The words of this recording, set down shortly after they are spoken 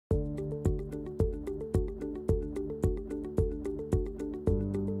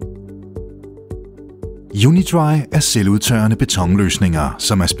UNI-Dry er selvudtørrende betonløsninger,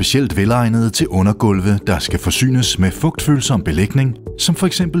 som er specielt velegnede til undergulve, der skal forsynes med fugtfølsom belægning, som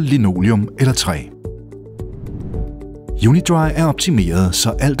f.eks. linoleum eller træ. UNI-Dry er optimeret, så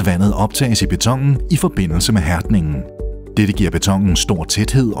alt vandet optages i betonen i forbindelse med hærdningen. Dette giver betonen stor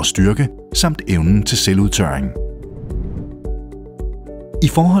tæthed og styrke, samt evnen til selvudtørring. I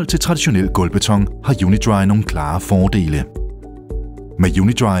forhold til traditionel gulvbeton har UNI-Dry nogle klare fordele. Med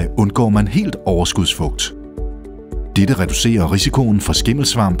UNI-Dry undgår man helt overskudsfugt. Dette reducerer risikoen for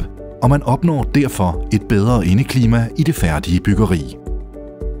skimmelsvamp, og man opnår derfor et bedre indeklima i det færdige byggeri.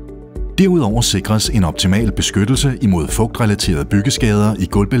 Derudover sikres en optimal beskyttelse imod fugtrelaterede byggeskader i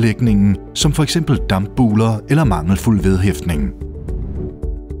gulvbelægningen, som f.eks. dampbuler eller mangelfuld vedhæftning.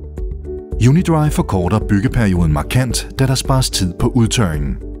 UNI-Dry forkorter byggeperioden markant, da der spares tid på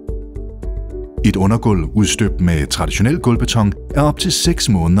udtørringen. Et undergulv udstøbt med traditionel gulvbeton er op til 6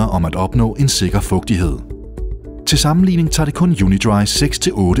 måneder om at opnå en sikker fugtighed. Til sammenligning tager det kun UNI-Dry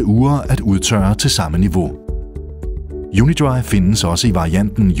 6-8 uger at udtørre til samme niveau. UNI-Dry findes også i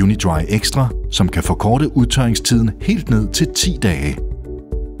varianten UNI-Dry Extra, som kan forkorte udtørringstiden helt ned til 10 dage.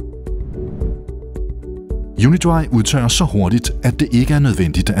 UNI-Dry udtørrer så hurtigt, at det ikke er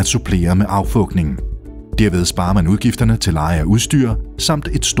nødvendigt at supplere med affugtning. Derved sparer man udgifterne til leje af udstyr samt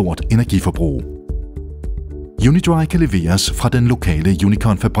et stort energiforbrug. UNI-Dry kan leveres fra den lokale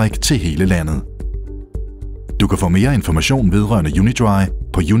Unicon-fabrik til hele landet. Du kan få mere information vedrørende UNI-Dry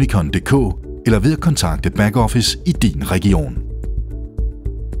på unicon.dk eller ved at kontakte backoffice i din region.